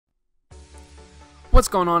What's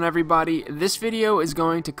going on, everybody? This video is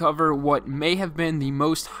going to cover what may have been the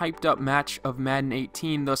most hyped up match of Madden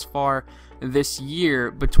 18 thus far this year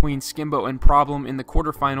between Skimbo and Problem in the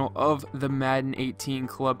quarterfinal of the Madden 18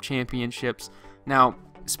 Club Championships. Now,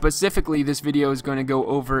 specifically, this video is going to go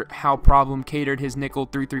over how Problem catered his nickel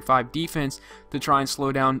 3-3-5 defense to try and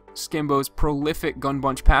slow down Skimbo's prolific gun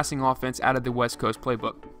bunch passing offense out of the West Coast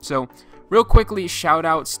playbook. So, real quickly,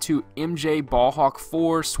 shoutouts to MJ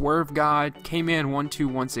Ballhawk4, Swerve God,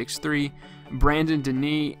 Kman12163, Brandon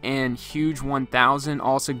Denis, and Huge1000,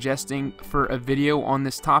 all suggesting for a video on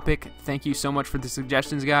this topic. Thank you so much for the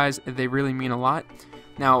suggestions, guys. They really mean a lot.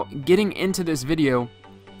 Now, getting into this video,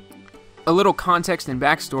 a little context and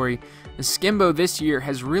backstory. Skimbo this year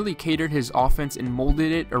has really catered his offense and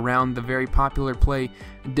molded it around the very popular play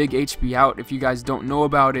Dig HB Out. If you guys don't know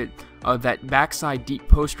about it, that backside deep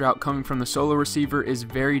post route coming from the solo receiver is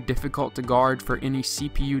very difficult to guard for any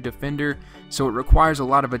CPU defender, so it requires a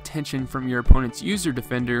lot of attention from your opponent's user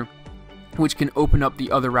defender, which can open up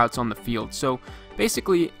the other routes on the field. So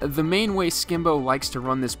basically, the main way Skimbo likes to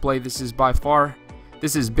run this play, this has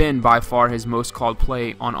been by far his most called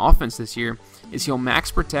play on offense this year, is he'll max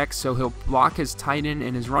protect, so he'll block his tight end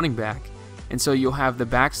and his running back, and so you'll have the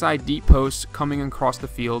backside deep post coming across the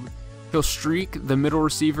field. He'll streak the middle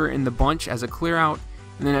receiver in the bunch as a clear out,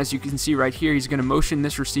 and then as you can see right here, he's going to motion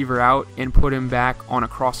this receiver out and put him back on a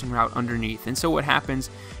crossing route underneath. And so what happens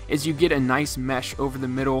is you get a nice mesh over the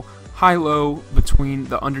middle, high-low between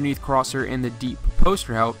the underneath crosser and the deep post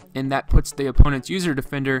route, and that puts the opponent's user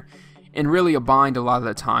defender in really a bind a lot of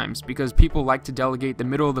the times, because people like to delegate the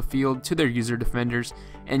middle of the field to their user defenders,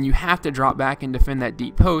 and you have to drop back and defend that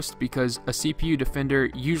deep post because a CPU defender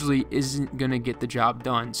usually isn't going to get the job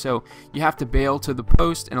done. So you have to bail to the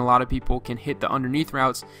post, and a lot of people can hit the underneath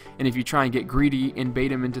routes, and if you try and get greedy and bait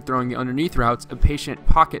them into throwing the underneath routes, a patient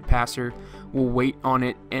pocket passer will wait on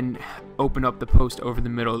it and open up the post over the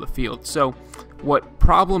middle of the field. So what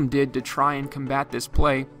Problem did to try and combat this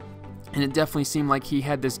play, and it definitely seemed like he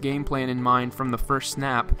had this game plan in mind from the first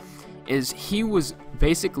snap, is he was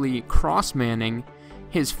basically cross-manning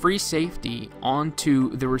his free safety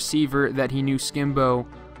onto the receiver that he knew Skimbo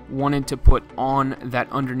wanted to put on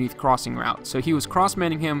that underneath crossing route. So he was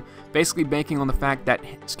cross-manning him, basically banking on the fact that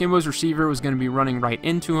Skimbo's receiver was going to be running right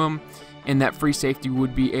into him, and that free safety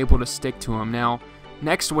would be able to stick to him. Now,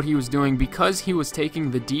 next, what he was doing, because he was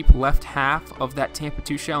taking the deep left half of that Tampa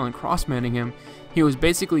 2 shell and cross-manning him, he was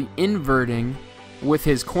basically inverting with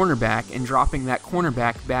his cornerback and dropping that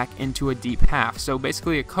cornerback back into a deep half. So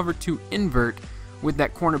basically a cover 2 invert with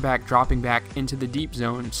that cornerback dropping back into the deep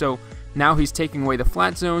zone. So now he's taking away the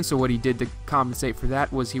flat zone, so what he did to compensate for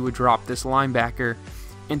that was he would drop this linebacker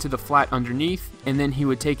into the flat underneath, and then he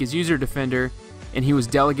would take his user defender, and he was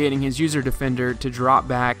delegating his user defender to drop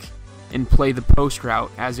back and play the post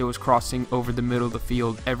route as it was crossing over the middle of the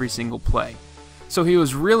field every single play. So he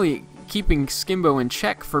was really keeping Skimbo in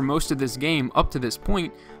check for most of this game up to this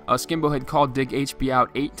point. Skimbo had called Dig HB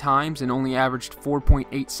Out 8 times and only averaged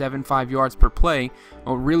 4.875 yards per play.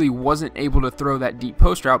 Really wasn't able to throw that deep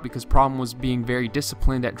post route because Problem was being very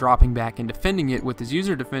disciplined at dropping back and defending it with his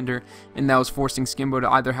user defender, and that was forcing Skimbo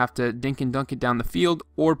to either have to dink and dunk it down the field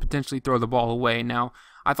or potentially throw the ball away. Now,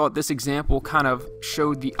 I thought this example kind of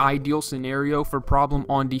showed the ideal scenario for Problem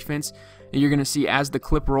on defense. You're going to see as the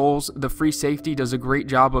clip rolls, the free safety does a great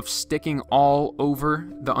job of sticking all over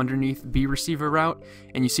the underneath B receiver route,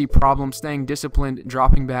 and you see Problem staying disciplined,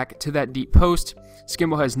 dropping back to that deep post.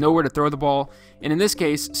 Skimbo has nowhere to throw the ball, and in this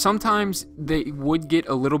case, sometimes they would get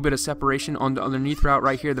a little bit of separation on the underneath route.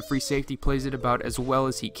 Right here, the free safety plays it about as well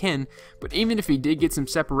as he can, but even if he did get some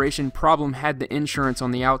separation, Problem had the insurance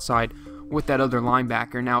on the outside with that other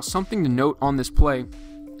linebacker. Now, something to note on this play,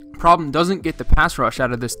 Problem doesn't get the pass rush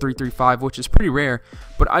out of this 3-3-5, which is pretty rare,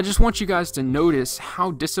 but I just want you guys to notice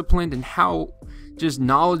how disciplined and how just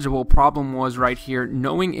knowledgeable Problem was right here,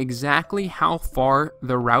 knowing exactly how far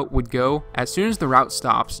the route would go. As soon as the route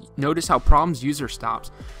stops, notice how Problem's user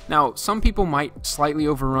stops. Now, some people might slightly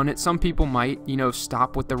overrun it, some people might,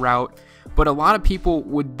 stop with the route, but a lot of people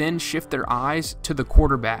would then shift their eyes to the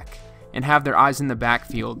quarterback and have their eyes in the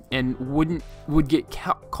backfield and would get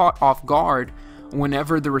caught off guard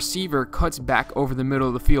whenever the receiver cuts back over the middle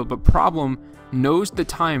of the field. But Problem knows the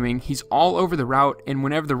timing, he's all over the route, and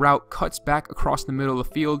whenever the route cuts back across the middle of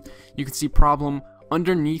the field, you can see Problem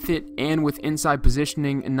underneath it and with inside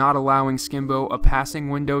positioning and not allowing Skimbo a passing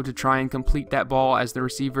window to try and complete that ball as the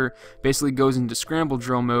receiver basically goes into scramble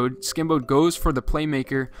drill mode. Skimbo goes for the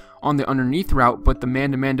playmaker on the underneath route, but the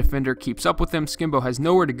man-to-man defender keeps up with him. Skimbo has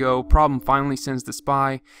nowhere to go. Problem finally sends the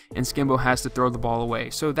spy, and Skimbo has to throw the ball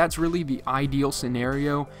away. So that's really the ideal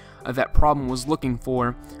scenario. that Problem was looking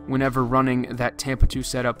for whenever running that Tampa 2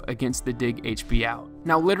 setup against the dig HB out.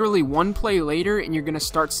 Now literally one play later and you're going to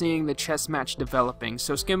start seeing the chess match developing.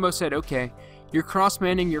 So Skimbo said, okay, you're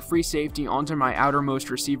cross-manning your free safety onto my outermost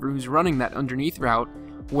receiver who's running that underneath route.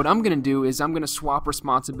 What I'm going to do is I'm going to swap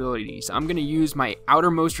responsibilities. I'm going to use my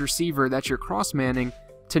outermost receiver that you're cross-manning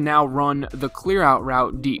to now run the clear out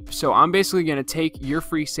route deep. So I'm basically going to take your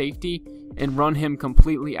free safety and run him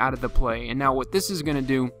completely out of the play. And now what this is going to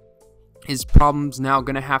do is Problem's now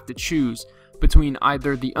going to have to choose between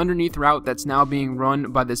either the underneath route that's now being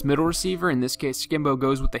run by this middle receiver. In this case, Skimbo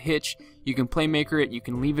goes with the hitch. You can playmaker it, you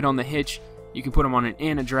can leave it on the hitch, you can put him on an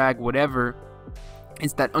in, a drag, whatever.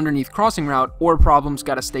 It's that underneath crossing route, or Problem's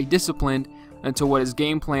got to stay disciplined until what his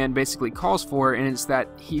game plan basically calls for, and it's that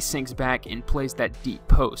he sinks back and plays that deep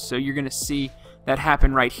post. So you're going to see that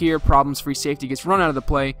happen right here. Problem's free safety gets run out of the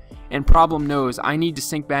play, and Problem knows I need to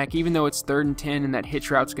sink back even though it's 3rd and 10 and that hitch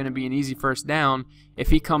route's going to be an easy first down. If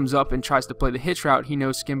he comes up and tries to play the hitch route, he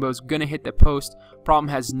knows Skimbo's going to hit the post. Problem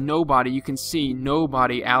has nobody, you can see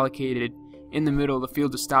nobody allocated in the middle of the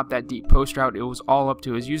field to stop that deep post route. It was all up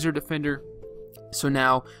to his user defender. So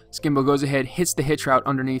now Skimbo goes ahead, hits the hitch route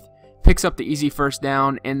underneath, picks up the easy first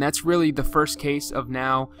down, and that's really the first case of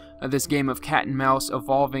now this game of cat and mouse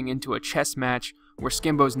evolving into a chess match where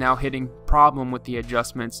Skimbo's now hitting Problem with the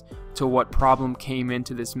adjustments to what Problem came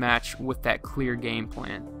into this match with that clear game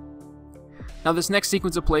plan. Now this next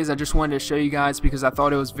sequence of plays I just wanted to show you guys because I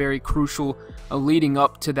thought it was very crucial leading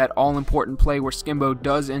up to that all-important play where Skimbo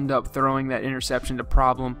does end up throwing that interception to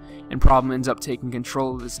Problem, and Problem ends up taking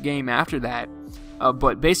control of this game after that.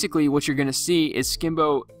 But basically what you're going to see is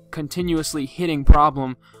Skimbo continuously hitting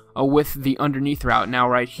Problem with the underneath route. Now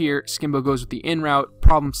right here, Skimbo goes with the in route,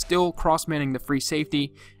 Problem still cross-manning the free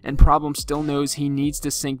safety, and Problem still knows he needs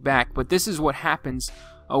to sink back. But this is what happens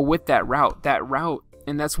with that route.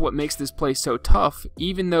 And that's what makes this play so tough.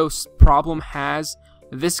 Even though Problem has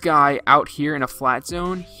this guy out here in a flat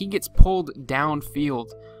zone, he gets pulled downfield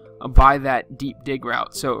by that deep dig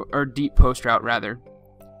route, or deep post route rather.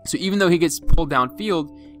 So even though he gets pulled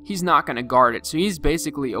downfield, he's not going to guard it. So he's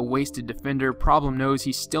basically a wasted defender. Problem knows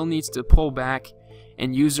he still needs to pull back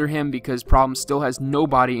and user him because Problem still has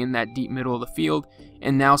nobody in that deep middle of the field.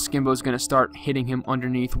 And now Skimbo's going to start hitting him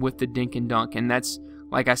underneath with the dink and dunk. And that's,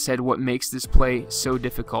 like I said, what makes this play so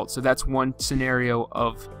difficult. So that's one scenario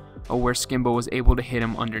of where Skimbo was able to hit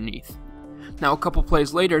him underneath. Now a couple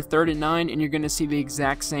plays later, 3rd and 9, and you're going to see the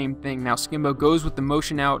exact same thing. Now Skimbo goes with the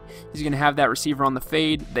motion out. He's going to have that receiver on the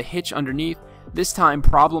fade, the hitch underneath. This time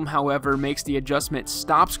Problem, however, makes the adjustment,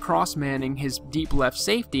 stops cross-manning his deep left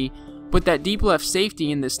safety, but that deep left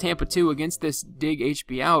safety in this Tampa 2 against this dig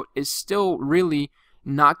HB out is still really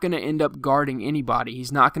not going to end up guarding anybody.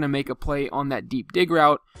 He's not going to make a play on that deep dig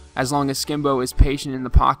route as long as Skimbo is patient in the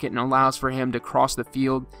pocket and allows for him to cross the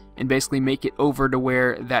field and basically make it over to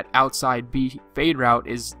where that outside B fade route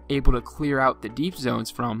is able to clear out the deep zones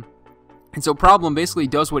from. And so Problem basically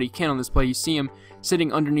does what he can on this play. You see him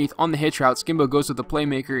sitting underneath on the hitch route. Skimbo goes with the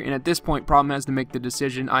playmaker, and at this point Problem has to make the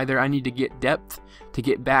decision, either I need to get depth to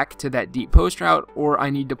get back to that deep post route, or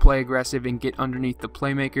I need to play aggressive and get underneath the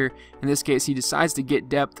playmaker. In this case, he decides to get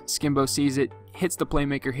depth. Skimbo sees it, hits the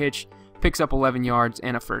playmaker hitch, picks up 11 yards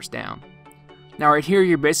and a first down. Now right here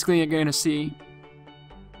you're basically going to see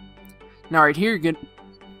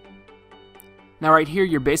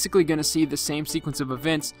you're basically going to see the same sequence of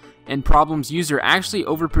events, and Problem's user actually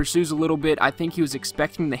over pursues a little bit. I think he was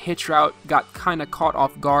expecting the hitch route, got kind of caught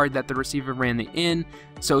off guard that the receiver ran the in,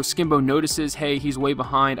 so Skimbo notices, hey, he's way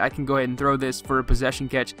behind, I can go ahead and throw this for a possession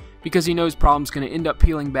catch, because he knows Problem's going to end up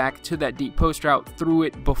peeling back to that deep post route, threw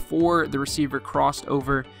it before the receiver crossed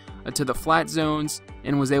over to the flat zones,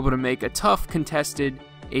 and was able to make a tough contested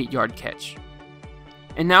 8-yard catch.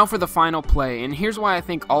 And now for the final play, and here's why I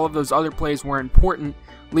think all of those other plays were important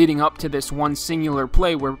leading up to this one singular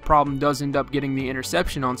play where Problem does end up getting the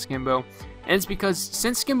interception on Skimbo. And it's because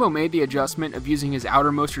since Skimbo made the adjustment of using his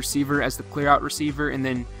outermost receiver as the clear out receiver and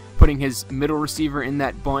then putting his middle receiver in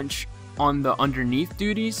that bunch on the underneath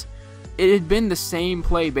duties, it had been the same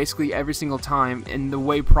play basically every single time, and the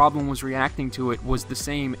way Problem was reacting to it was the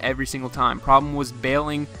same every single time. Problem was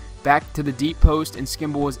bailing back to the deep post, and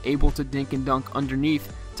Skimbo was able to dink and dunk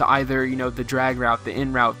underneath to either, the drag route, the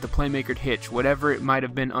in route, the playmaker hitch, whatever it might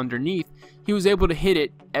have been underneath. He was able to hit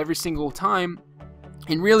it every single time,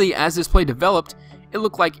 and really as this play developed, it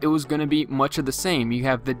looked like it was going to be much of the same. You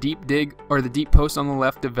have the deep dig or the deep post on the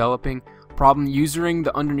left developing, Problem using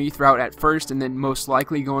the underneath route at first, and then most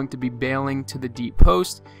likely going to be bailing to the deep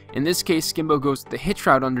post. In this case, Skimbo goes the hitch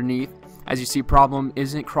route underneath. As you see, Problem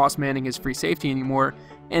isn't cross-manning his free safety anymore,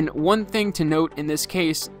 And one thing to note in this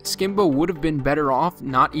case, Skimbo would have been better off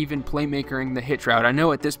not even playmakering the hitch route. I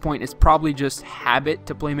know at this point it's probably just habit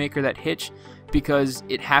to playmaker that hitch because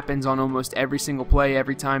it happens on almost every single play.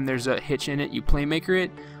 Every time there's a hitch in it, you playmaker it.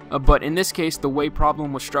 But in this case, the way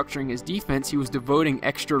Problem was structuring his defense, he was devoting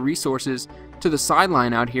extra resources to the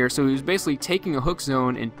sideline out here. So he was basically taking a hook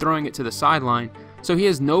zone and throwing it to the sideline. So he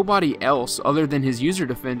has nobody else other than his user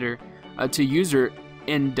defender to user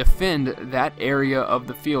and defend that area of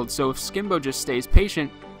the field. So if Skimbo just stays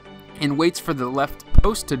patient and waits for the left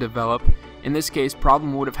post to develop, in this case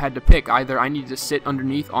Problem would have had to pick either I need to sit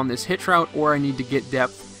underneath on this hitch route or I need to get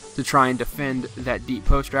depth to try and defend that deep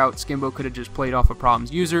post route. Skimbo could have just played off a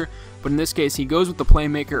Problem's user, but in this case he goes with the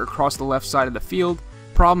playmaker across the left side of the field.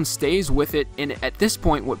 Problem stays with it, and at this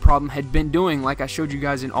point what Problem had been doing, like I showed you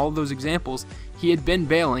guys in all of those examples, he had been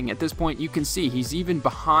bailing. At this point you can see he's even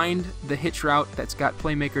behind the hitch route that's got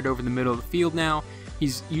playmakered over the middle of the field now.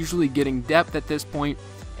 He's usually getting depth at this point,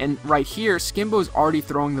 and right here Skimbo's already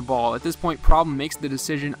throwing the ball. At this point Problem makes the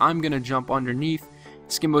decision, I'm going to jump underneath.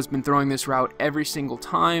 Skimbo's been throwing this route every single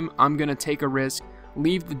time. I'm going to take a risk,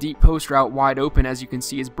 leave the deep post route wide open. As you can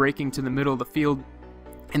see, is breaking to the middle of the field,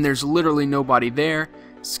 and there's literally nobody there.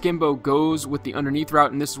 Skimbo goes with the underneath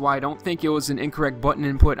route, and this is why I don't think it was an incorrect button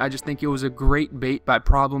input. I just think it was a great bait by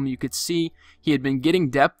Problem. You could see he had been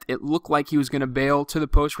getting depth. It looked like he was going to bail to the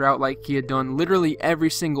post route like he had done literally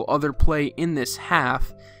every single other play in this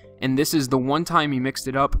half, and this is the one time he mixed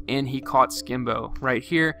it up and he caught Skimbo. Right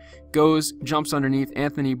here, goes, jumps underneath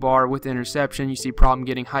Anthony Barr with the interception. You see Problem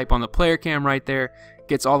getting hype on the player cam right there,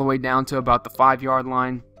 gets all the way down to about the 5-yard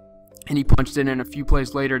line, and he punched it in a few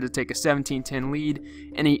plays later to take a 17-10 lead,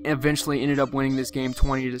 and he eventually ended up winning this game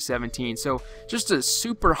 20-17. So just a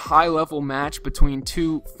super high-level match between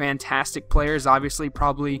two fantastic players. Obviously,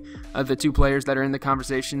 probably the two players that are in the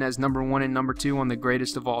conversation as number 1 and number 2 on the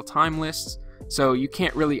greatest of all time lists. So you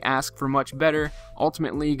can't really ask for much better.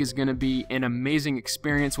 Ultimate League is going to be an amazing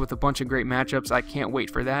experience with a bunch of great matchups. I can't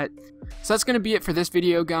wait for that. So that's going to be it for this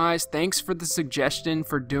video, guys. Thanks for the suggestion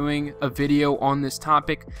for doing a video on this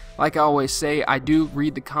topic. Like I always say, I do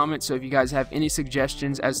read the comments, so if you guys have any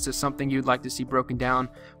suggestions as to something you'd like to see broken down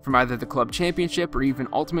from either the Club Championship or even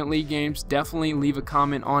Ultimate League games, definitely leave a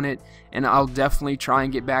comment on it, and I'll definitely try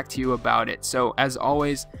and get back to you about it. So as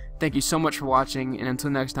always, thank you so much for watching, and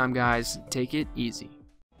until next time, guys, take it easy.